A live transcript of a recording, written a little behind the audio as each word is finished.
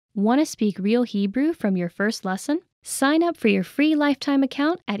Want to speak real Hebrew from your first lesson? Sign up for your free lifetime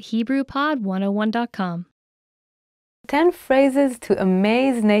account at HebrewPod101.com. 10 phrases to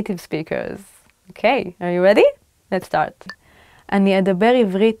amaze native speakers. Okay, are you ready? Let's start. אני אדבר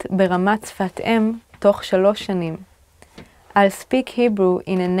עברית ברמת שפת אם תוך 3 שנים. I'll speak Hebrew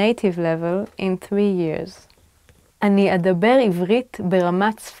in a native level in 3 years. אני אדבר עברית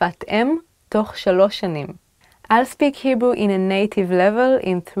ברמת שפת אם תוך 3 שנים. I'll speak Hebrew in a native level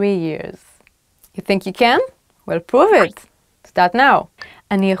in 3 years. You think you can? Well, prove it. Start now.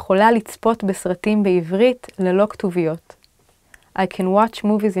 אני יכולה לצפות בסרטים בעברית ללא כתוביות. I can watch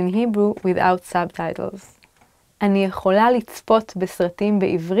movies in Hebrew without subtitles. אני יכולה לצפות בסרטים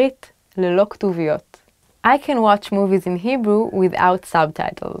בעברית ללא כתוביות. I can watch movies in Hebrew without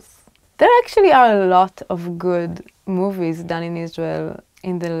subtitles. There actually are a lot of good movies done in Israel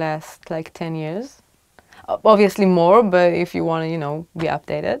in the last 10 years. Obviously more, but if you want to, be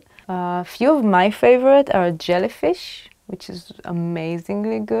updated. A few of my favorite are Jellyfish, which is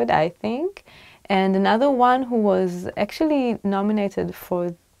amazingly good, I think. And another one who was actually nominated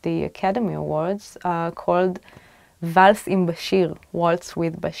for the Academy Awards called Waltz עם Bashir, Waltz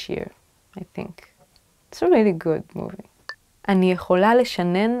with Bashir, I think. It's a really good movie. אני יכולה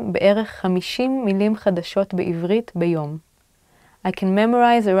לשנן בערך 50 מילים חדשות בעברית ביום. I can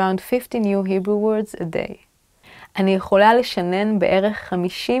memorize around 50 new Hebrew words a day. אני יכולה לשנן בערך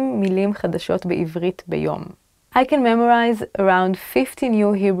 50 מילים חדשות בעברית ביום. I can memorize around 50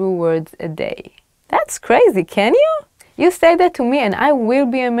 new Hebrew words a day. That's crazy, can you? You say that to me and I will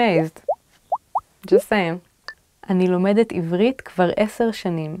be amazed. Just saying. אני לומדת עברית כבר 10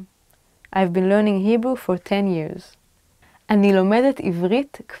 שנים. I've been learning Hebrew for 10 years. אני לומדת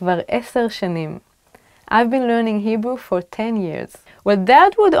עברית כבר 10 שנים. I've been learning Hebrew for 10 years. Well,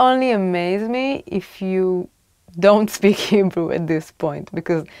 that would only amaze me if you don't speak Hebrew at this point,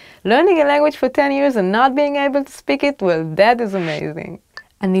 because learning a language for 10 years and not being able to speak it, well, that is amazing.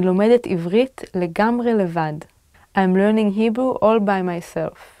 אני לומדת עברית לגמרי לבד. I'm learning Hebrew all by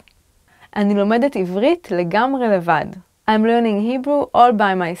myself. אני לומדת עברית לגמרי לבד. I'm learning Hebrew all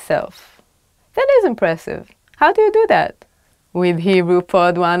by myself. That is impressive. How do you do that? With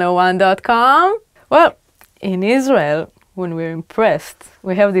HebrewPod101.com? Well, in Israel, when we're impressed,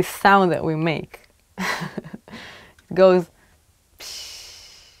 we have this sound that we make. It goes,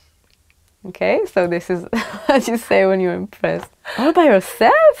 psh. Okay, so this is what you say when you're impressed. All by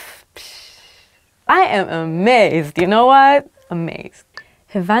yourself? Psh. I am amazed. You know what? Amazed.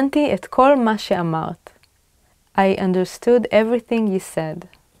 הבנתי את כל מה שאמרת. I understood everything you said.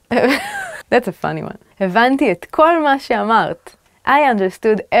 That's a funny one. הבנתי את כל מה שאמרת. I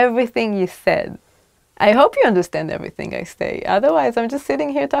understood everything you said. I hope you understand everything I say. Otherwise, I'm just sitting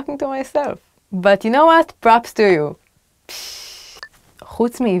here talking to myself. But you know what? Props to you.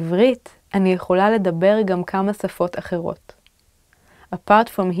 חוץ מעברית, אני יכולה לדבר גם כמה שפות אחרות. Apart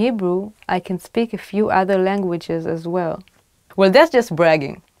from Hebrew, I can speak a few other languages as well. Well, that's just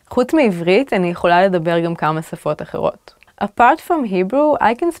bragging. חוץ מעברית, אני יכולה לדבר גם כמה שפות אחרות. Apart from Hebrew,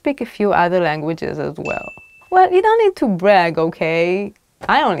 I can speak a few other languages as well. Well, you don't need to brag, okay?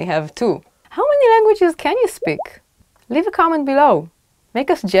 I only have 2. How many languages can you speak? Leave a comment below. Make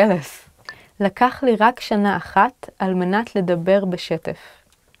us jealous. לקח לי רק שנה אחת על מנת לדבר בשטף.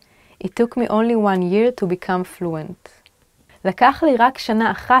 It took me only 1 year to become fluent. לקח לי רק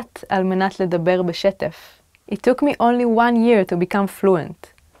שנה אחת על מנת לדבר בשטף. It took me only 1 year to become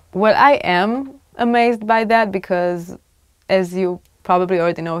fluent. Well, I am amazed by that because, as you probably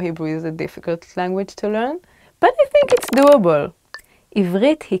already know, Hebrew is a difficult language to learn, but I think it's doable.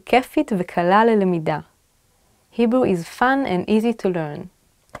 עברית היא כיפית וקלה ללמידה. Hebrew is fun and easy to learn.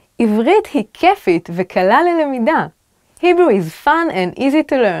 עברית היא כיפית וקלה ללמידה. Hebrew is fun and easy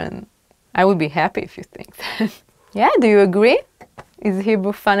to learn. I would be happy if you think that. Yeah, do you agree? Is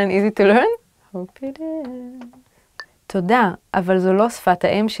Hebrew fun and easy to learn? Hope it is. תודה, אבל זו לא שפת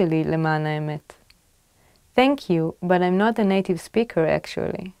האם שלי למען האמת. Thank you, but I'm not a native speaker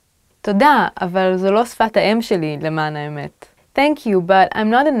actually. תודה, אבל זו לא שפת האם שלי למען האמת. Thank you, but I'm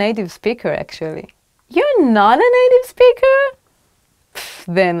not a native speaker actually. You're not a native speaker?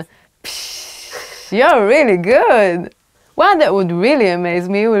 Then, you're really good. One that would really amaze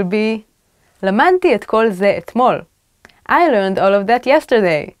me will be, למדתי את כל זה אתמול. I learned all of that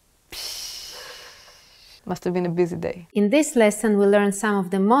yesterday. Must have been a busy day. In this lesson, we learn some of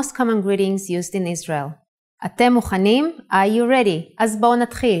the most common greetings used in Israel. אתם מוכנים? Are you ready? אז בואו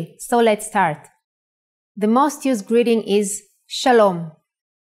נתחיל. So let's start. The most used greeting is Shalom.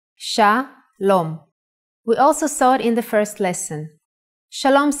 Shalom. We also saw it in the first lesson.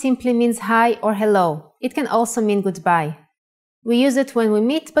 Shalom simply means hi or hello. It can also mean goodbye. We use it when we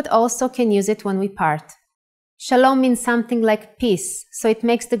meet, but also can use it when we part. Shalom means something like peace, so it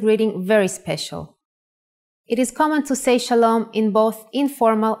makes the greeting very special. It is common to say shalom in both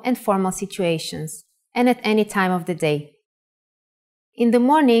informal and formal situations, and at any time of the day. In the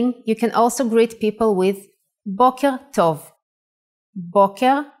morning, you can also greet people with Boker Tov.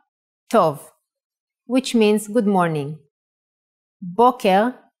 Boker Tov, which means good morning.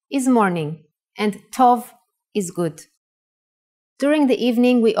 Boker is morning, and Tov is good. During the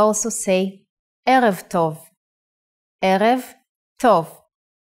evening, we also say Erev Tov. Erev Tov.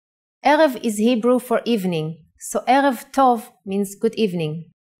 Erev is Hebrew for evening, so Erev Tov means good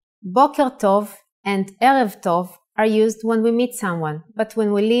evening. Boker Tov and Erev Tov are used when we meet someone, but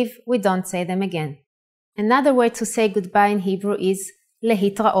when we leave, we don't say them again. Another way to say goodbye in Hebrew is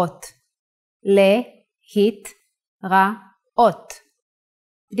lehitraot. Le-hit-ra-ot.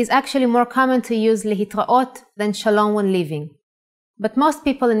 It is actually more common to use lehitraot than shalom when leaving. But most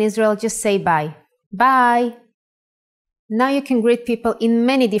people in Israel just say bye. Bye! Now you can greet people in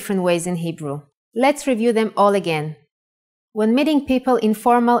many different ways in Hebrew. Let's review them all again. When meeting people in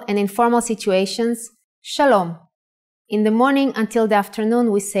formal and informal situations, shalom. In the morning until the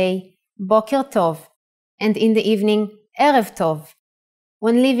afternoon we say boker tov, and in the evening erev tov.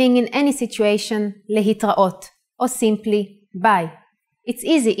 When living in any situation, lehitraot, or simply bye. It's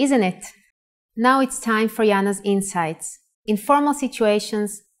easy, isn't it? Now it's time for Yana's insights. In formal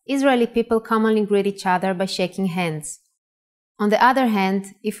situations, Israeli people commonly greet each other by shaking hands. On the other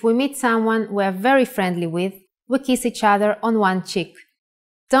hand, if we meet someone we are very friendly with, we kiss each other on one cheek.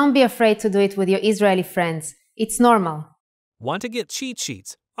 Don't be afraid to do it with your Israeli friends. It's normal. Want to get cheat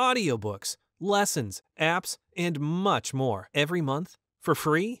sheets, audiobooks, lessons, apps, and much more every month for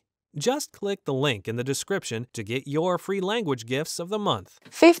free? Just click the link in the description to get your free language gifts of the month.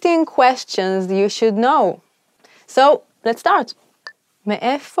 15 questions you should know. So, let's start.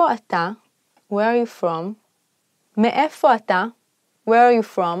 מאיפה אתה? Where are you from? מאיפה אתה? Where are you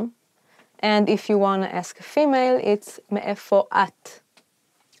from? And if you want to ask a female, it's מאיפה את?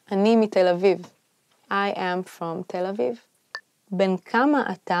 אני מתל אביב. I am from Tel Aviv. בן כמה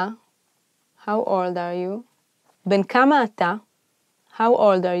אתה? How old are you? בן כמה אתה? How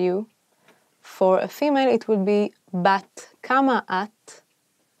old are you? For a female, it would be בת כמה את?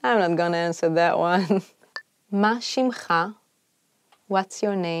 I'm not gonna answer that one. מה שמך? What's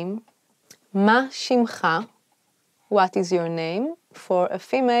your name? מה שמך? What is your name? For a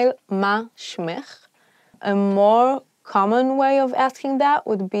female, מה שמך? A more common way of asking that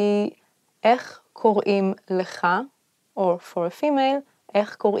would be איך קוראים לך? Or for a female,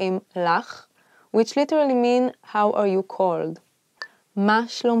 איך קוראים לך? Which literally mean how are you called? מה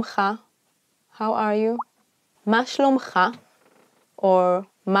שלומך? How are you? מה שלומך? Or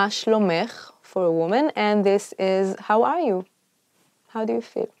מה שלומך for a woman, and this is how are you? How do you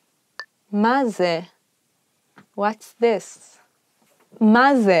feel? מה זה? What's this?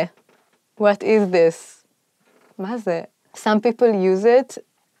 מה זה? What is this? מה זה? Some people use it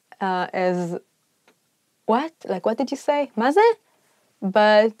as what? Like, what did you say? מה זה?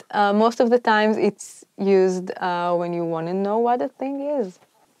 But most of the times it's used when you want to know what a thing is.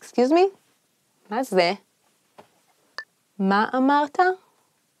 Excuse me? מה זה? מה אמרת?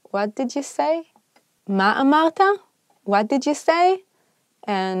 What did you say? מה אמרת? What did you say?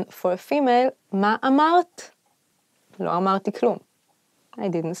 And for a female, מה אמרת? לא אמרתי כלום. I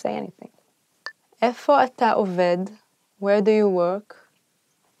didn't say anything. איפה אתה עובד? Where do you work?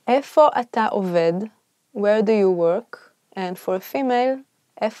 איפה אתה עובד? Where do you work? And for a female,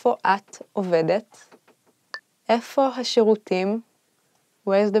 איפה את עובדת? איפה השירותים?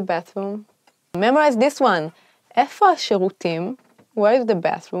 Where is the bathroom? Memorize this one. איפה השירותים? Where is the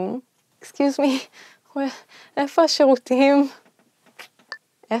bathroom? Excuse me. איפה השירותים?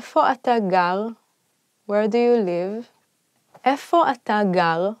 איפה אתה גר? Where do you live? איפה אתה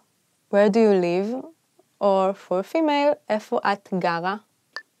גר? Where do you live? Or for a female, איפה את גרה?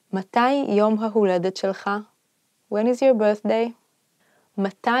 מתי יום ההולדת שלך? When is your birthday?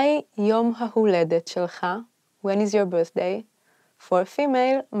 מתי יום ההולדת שלך? When is your birthday? For a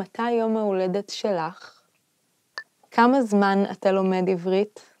female, מתי יום ההולדת שלך? כמה זמן אתה לומד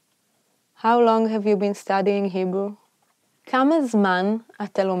עברית? How long have you been studying Hebrew? כמה זמן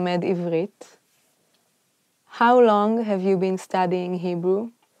אתה לומד עברית? How long have you been studying Hebrew?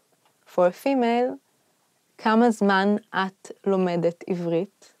 For a female, כמה זמן את לומדת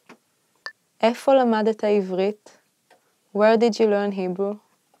עברית? איפה למדת עברית? Where did you learn Hebrew?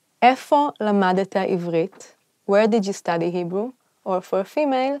 איפה למדת עברית? Where did you study Hebrew? Or for a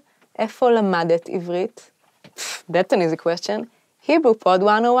female, איפה למדת עברית? That's an easy question.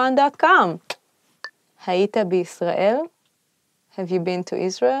 HebrewPod101.com. היית בישראל? Have you been to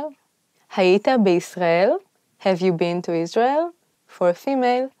Israel? היית בישראל? Have you been to Israel? For a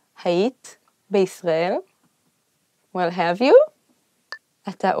female, היית בישראל? Well, have you?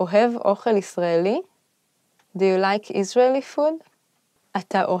 אתה אוהב אוכל ישראלי? Do you like Israeli food?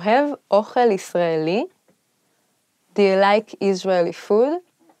 אתה אוהב אוכל ישראלי? Do you like Israeli food?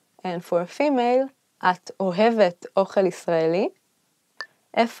 And for a female, את אוהבת אוכל ישראלי?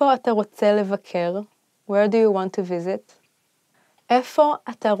 איפה אתה רוצה לבקר? Where do you want to visit? איפה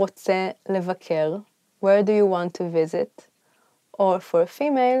אתה רוצה לבקר? Where do you want to visit? Or for a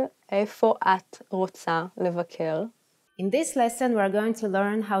female, איפה את רוצה לבקר? In this lesson, we're going to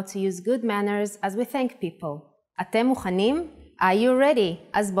learn how to use good manners as we thank people. אתם מוכנים? Are you ready?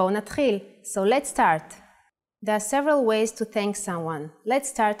 אז בואו נתחיל. So let's start. There are several ways to thank someone. Let's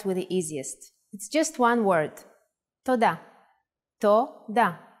start with the easiest. It's just one word. תודה.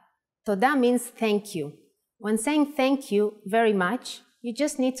 תודה. תודה means thank you. When saying thank you very much, you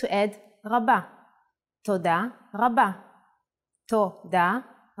just need to add רבה. תודה רבה. תודה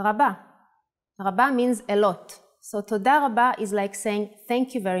רבה. רבה means a lot. So תודה רבה is like saying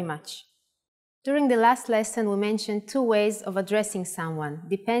thank you very much. During the last lesson, we mentioned two ways of addressing someone,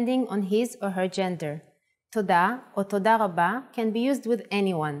 depending on his or her gender. תודה or תודה רבה can be used with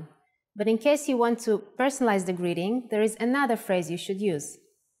anyone. But in case you want to personalize the greeting, there is another phrase you should use.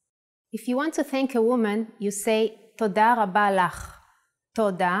 If you want to thank a woman, you say תודה רבה לך.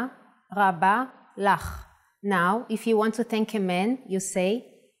 תודה רבה לך. Now, if you want to thank a man, you say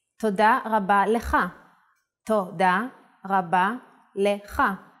תודה רבה לך. תודה רבה לך.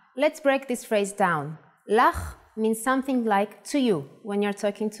 Let's break this phrase down. לך means something like to you when you're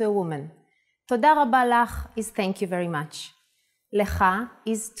talking to a woman. תודה רבה לך is thank you very much. לך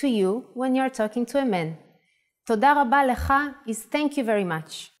is to you when you're talking to a man. תודה רבה לך is thank you very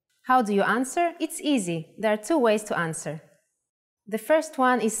much. How do you answer? It's easy. There are two ways to answer. The first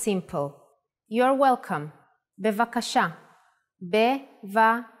one is simple. You're welcome. בבקשה.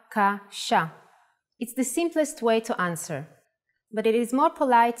 בבקשה. It's the simplest way to answer. But it is more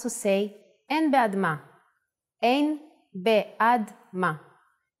polite to say אין בעד מה. אין בעד מה.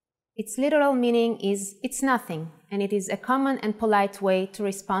 Its literal meaning is it's nothing, and it is a common and polite way to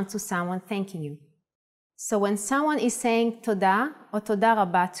respond to someone thanking you. So when someone is saying תודה or תודה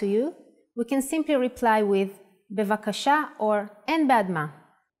רבה to you, we can simply reply with בבקשה or אין בעד מה.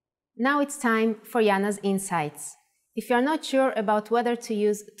 Now it's time for Yana's insights. If you're not sure about whether to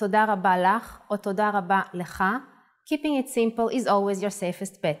use תודה רבה לך or תודה רבה לך, keeping it simple is always your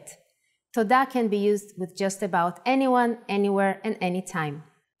safest bet. תודה can be used with just about anyone, anywhere, and anytime.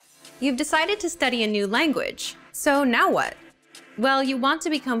 You've decided to study a new language, so now what? Well, you want to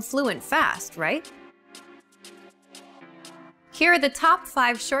become fluent fast, right? Here are the top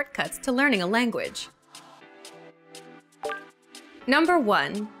 5 shortcuts to learning a language. Number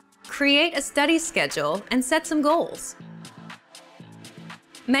 1. Create a study schedule and set some goals.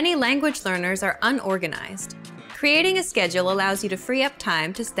 Many language learners are unorganized. Creating a schedule allows you to free up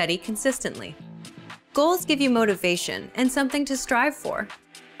time to study consistently. Goals give you motivation and something to strive for.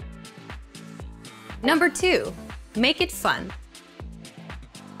 Number 2. Make it fun.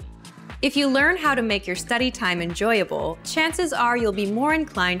 If you learn how to make your study time enjoyable, chances are you'll be more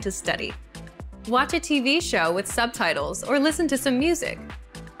inclined to study. Watch a TV show with subtitles or listen to some music.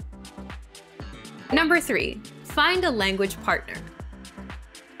 Number 3. Find a language partner.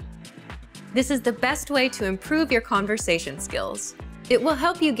 This is the best way to improve your conversation skills. It will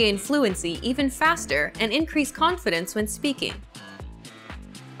help you gain fluency even faster and increase confidence when speaking.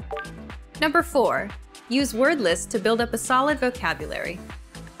 Number 4. Use word lists to build up a solid vocabulary.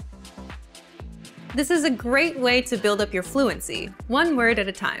 This is a great way to build up your fluency, one word at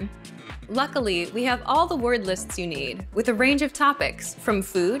a time. Luckily, we have all the word lists you need, with a range of topics, from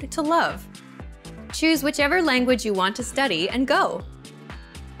food to love. Choose whichever language you want to study and go.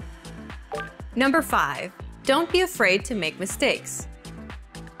 Number 5. Don't be afraid to make mistakes.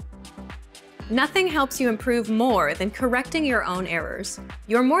 Nothing helps you improve more than correcting your own errors.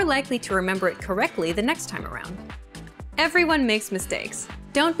 You're more likely to remember it correctly the next time around. Everyone makes mistakes.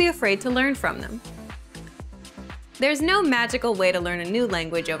 Don't be afraid to learn from them. There's no magical way to learn a new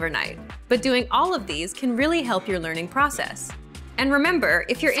language overnight, but doing all of these can really help your learning process. And remember,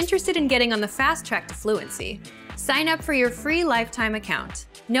 if you're interested in getting on the fast track to fluency, sign up for your free lifetime account.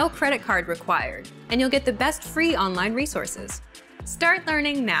 No credit card required, and you'll get the best free online resources. Start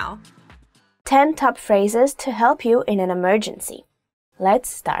learning now. 10 top phrases to help you in an emergency. Let's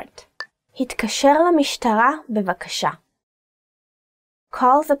start. התקשר למשטרה בבקשה.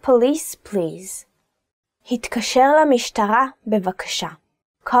 Call the police, please. התקשר למשטרה בבקשה.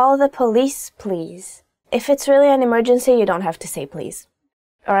 Call the police, please. If it's really an emergency, you don't have to say please.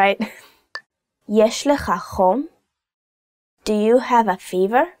 All right? יש לך חום? Do you have a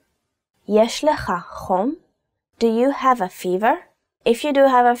fever? יש לך חום? Do you have a fever? If you do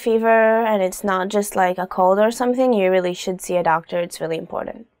have a fever and it's not just like a cold or something, you really should see a doctor. It's really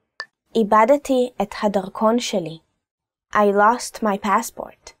important. איבדתי את הדרכון שלי. I lost my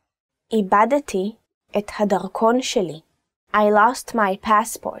passport. איבדתי את הדרכון שלי. I lost my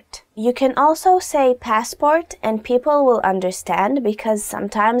passport. You can also say passport and people will understand because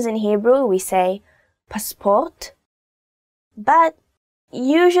sometimes in Hebrew we say passport, but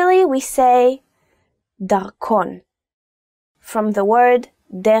usually we say darkon from the word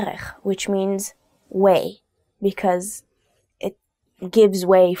derech, which means way, because it gives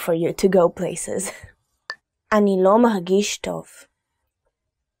way for you to go places. אני לא מרגיש טוב.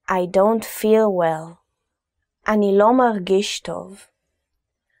 I don't feel well. אני לא מרגיש טוב.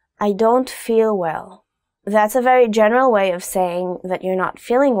 I don't feel well. That's a very general way of saying that you're not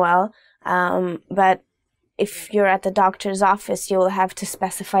feeling well, but if you're at the doctor's office, you will have to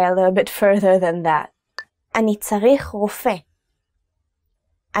specify a little bit further than that. אני צריך רופא.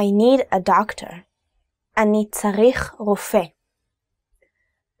 I need a doctor. אני צריך רופא.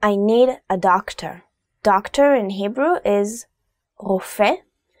 I need a doctor. Doctor in Hebrew is רופא,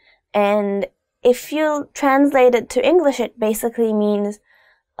 and if you translate it to English, it basically means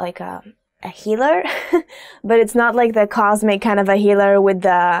like a healer, but it's not like the cosmic kind of a healer with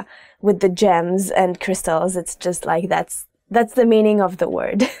the gems and crystals. It's just like that's the meaning of the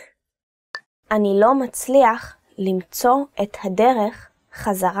word. אני לא מצליח למצוא את הדרך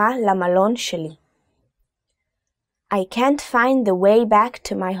חזרה למלון שלי. I can't find the way back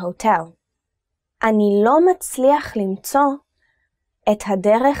to my hotel. אני לא מצליח למצוא את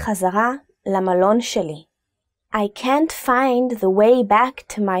הדרך חזרה למלון שלי. I can't find the way back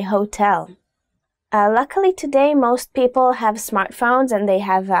to my hotel. Luckily today most people have smartphones and they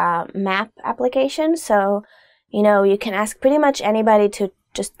have a map application, so you can ask pretty much anybody to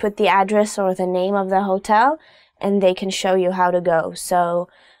just put the address or the name of the hotel and they can show you how to go. So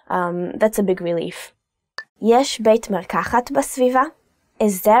that's a big relief. יש בית מרקחת בסביבה?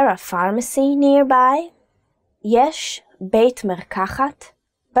 Is there a pharmacy nearby? יש בית מרקחת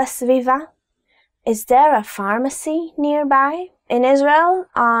בסביבה? Is there a pharmacy nearby? In Israel,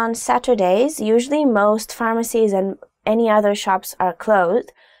 on Saturdays, usually most pharmacies and any other shops are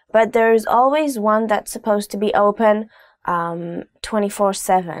closed, but there's always one that's supposed to be open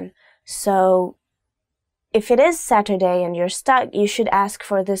 24/7. So if it is Saturday and you're stuck, you should ask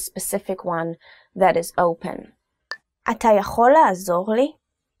for this specific one that is open. אתה יכול לעזור לי?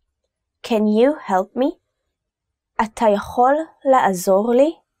 Can you help me? אתה יכול לעזור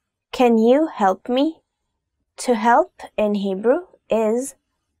לי? Can you help me? To help in Hebrew is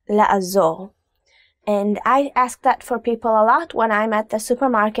לעזור. And I ask that for people a lot when I'm at the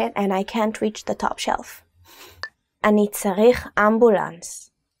supermarket and I can't reach the top shelf. אני צריך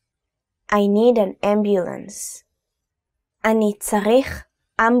אמבולנס. I need an ambulance. אני צריך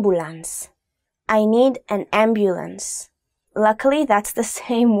אמבולנס. I need an ambulance. Luckily, that's the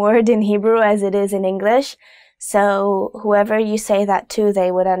same word in Hebrew as it is in English, so whoever you say that to,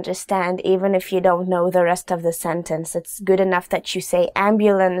 they would understand even if you don't know the rest of the sentence. It's good enough that you say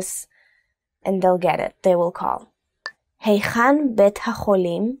ambulance and they'll get it. They will call. היכן בית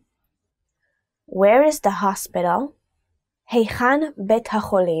החולים? Where is the hospital? היכן בית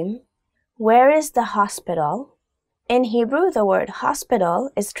החולים? Where is the hospital? In Hebrew, the word hospital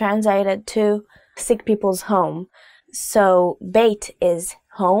is translated to sick people's home. So beit is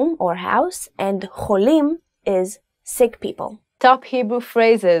home or house, and cholim is sick people. Top Hebrew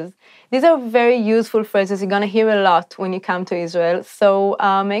phrases. These are very useful phrases. You're going to hear a lot when you come to Israel, so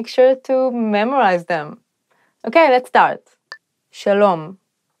make sure to memorize them. Okay, let's start. Shalom.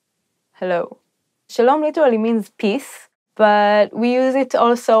 Hello. Shalom literally means peace, but we use it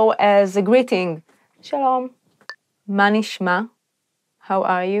also as a greeting. Shalom. Ma nishma? How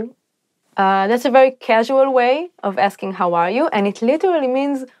are you? That's a very casual way of asking how are you, and it literally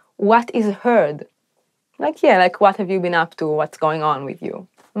means what is heard. Like what have you been up to, what's going on with you.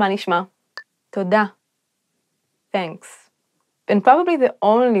 Ma nishma? Toda. Thanks. And probably the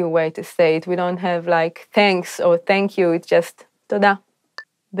only way to say it, we don't have like thanks or thank you, it's just toda.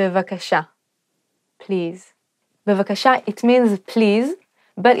 Bevakasha. Please. Bevakasha, it means please,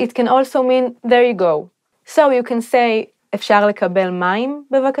 but it can also mean there you go. So you can say, אפשר לקבל מים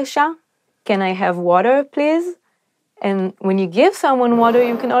בבקשה? Can I have water, please? And when you give someone water,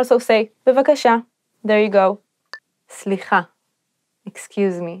 you can also say, בבקשה. There you go. סליחה.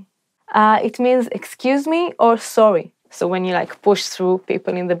 Excuse me. It means excuse me or sorry. So when you like push through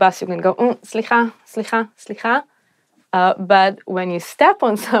people in the bus, you can go, slicha, slicha, slicha. But when you step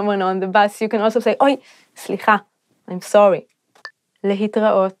on someone on the bus, you can also say, oi, slicha, I'm sorry.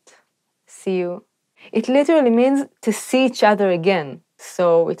 Lehitraot, see you. It literally means to see each other again.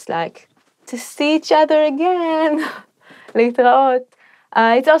 So it's like, to see each other again. Lehitraot.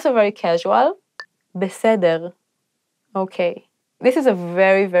 It's also very casual. Beseder. Okay. This is a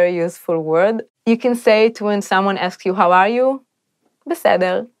very, very useful word. You can say it when someone asks you, how are you?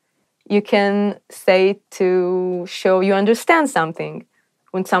 Beseder. You can say it to show you understand something.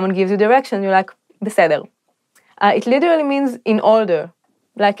 When someone gives you direction, you're like, beseder. It literally means in order,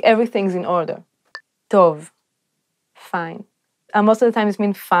 like everything's in order. Tov, fine. Most of the time it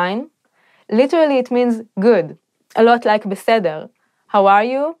means fine. Literally it means good, a lot like beseder. How are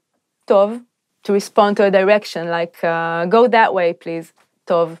you? Tov, to respond to a direction, like go that way, please.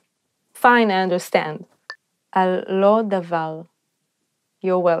 Tov, fine, I understand. Al lo davar,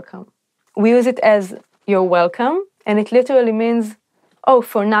 you're welcome. We use it as you're welcome, and it literally means, oh,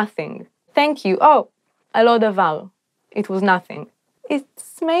 for nothing. Thank you. Oh, al lo davar, it was nothing.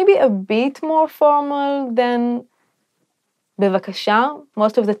 It's maybe a bit more formal than bevakasha.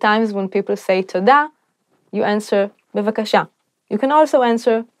 Most of the times when people say toda, you answer bevakasha. You can also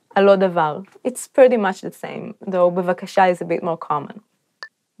answer al lo davar. It's pretty much the same, though bevakasha is a bit more common.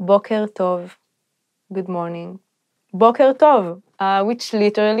 Boker tov, good morning. Boker tov, which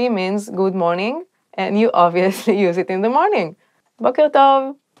literally means good morning, and you obviously use it in the morning. Boker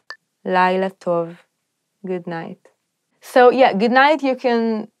tov, laila tov, good night. So yeah, good night you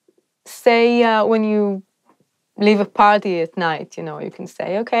can say when you leave a party at night, you can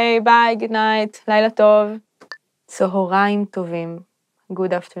say, okay, bye, good night, laila tov. Tzohoraim tovim,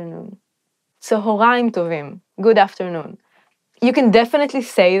 good afternoon. Tzohoraim tovim, good afternoon. You can definitely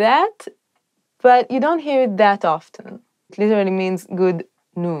say that, but you don't hear it that often. It literally means good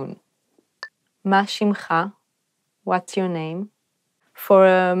noon. Ma shimcha, what's your name? For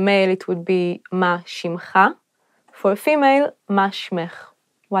a male, it would be ma shimcha. For a female, ma shmech,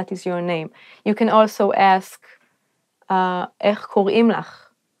 what is your name? You can also ask, איך קוראים לך?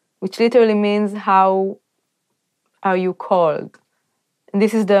 Which literally means how are you called? And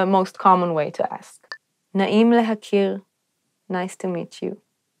this is the most common way to ask. Naim lehakir, nice to meet you.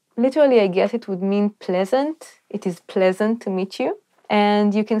 Literally, I guess it would mean pleasant. It is pleasant to meet you.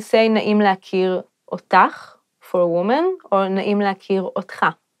 And you can say naim להכיר אותך for a woman, or naim להכיר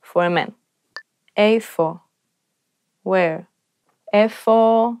אותך for a man. איפה, where?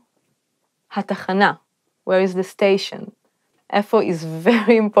 איפה התחנה, where is the station? איפה is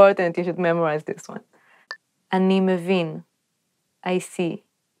very important, you should memorize this one. אני מבין, I see.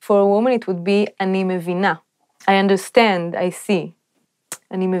 For a woman it would be אני מבינה. I understand, I see.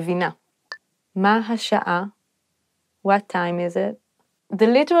 אני מבינה. מה השעה? What time is it? The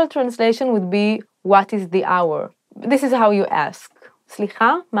literal translation would be, what is the hour? This is how you ask.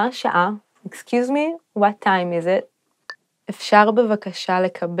 סליחה, מה השעה? Excuse me, what time is it? אפשר בבקשה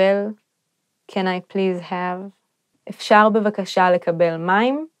לקבל? Can I please have? אפשר בבקשה לקבל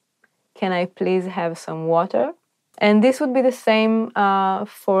מים? Can I please have some water? And this would be the same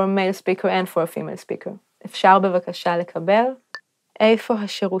for a male speaker and for a female speaker. אפשר בבקשה לקבל? איפה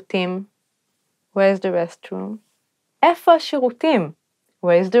השירותים? Where's the restroom? איפה השירותים?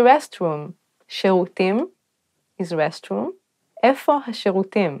 Where's the restroom? שירותים is restroom. איפה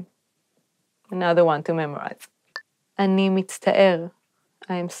השירותים? Another one to memorize. אני מצטער.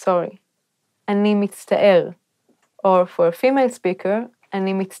 I'm sorry. אני מצטער. Or for a female speaker,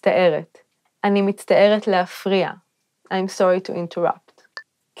 אני מצטערת. אני מצטערת להפריע. I'm sorry to interrupt.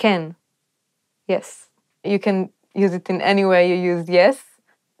 כן. Yes. You can use it in any way you use yes.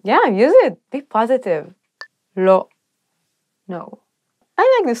 Yeah, use it. Be positive. לא. No.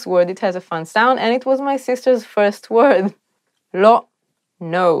 I like this word. It has a fun sound, and it was my sister's first word. לא.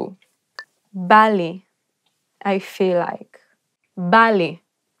 No. בא לי. I feel like. בא לי.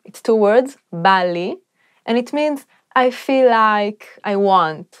 It's two words. בא לי. And it means I feel like, I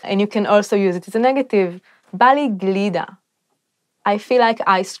want. And you can also use it as a negative. בא לי גלידה. I feel like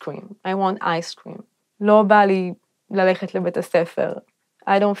ice cream. I want ice cream. לא בא לי ללכת לבית הספר.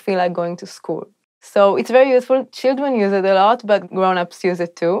 I don't feel like going to school. So it's very useful. Children use it a lot, but grown-ups use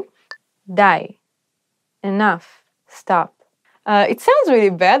it too. די. Enough. Stop. It sounds really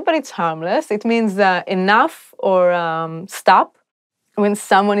bad, but it's harmless. It means enough or stop. When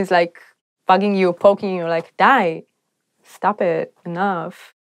someone is like bugging you, poking you, like, די. Stop it.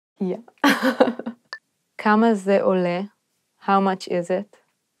 Enough. Yeah. כמה זה עולה? How much is it?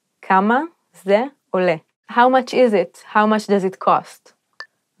 כמה זה עולה? How much is it? How much does it cost?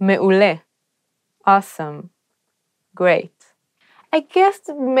 מעולה. Awesome. great. I guess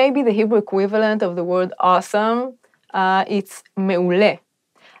maybe the Hebrew equivalent of the word awesome, it's מעולה.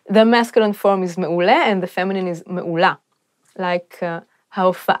 The masculine form is מעולה and the feminine is מעולה. Like,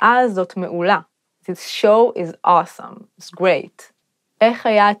 ההופעה הזאת מעולה. This show is awesome. It's great. איך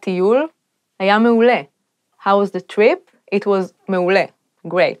היה הטיול? היה מעולה. How was the trip? It was מעולה.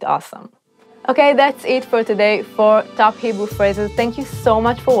 Great, awesome. Okay, that's it for today for top Hebrew phrases. Thank you so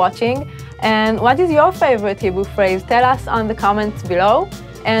much for watching. And what is your favorite Hebrew phrase? Tell us on the comments below.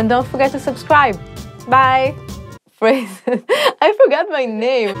 And don't forget to subscribe. Bye. Phrases. I forgot my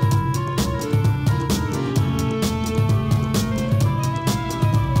name.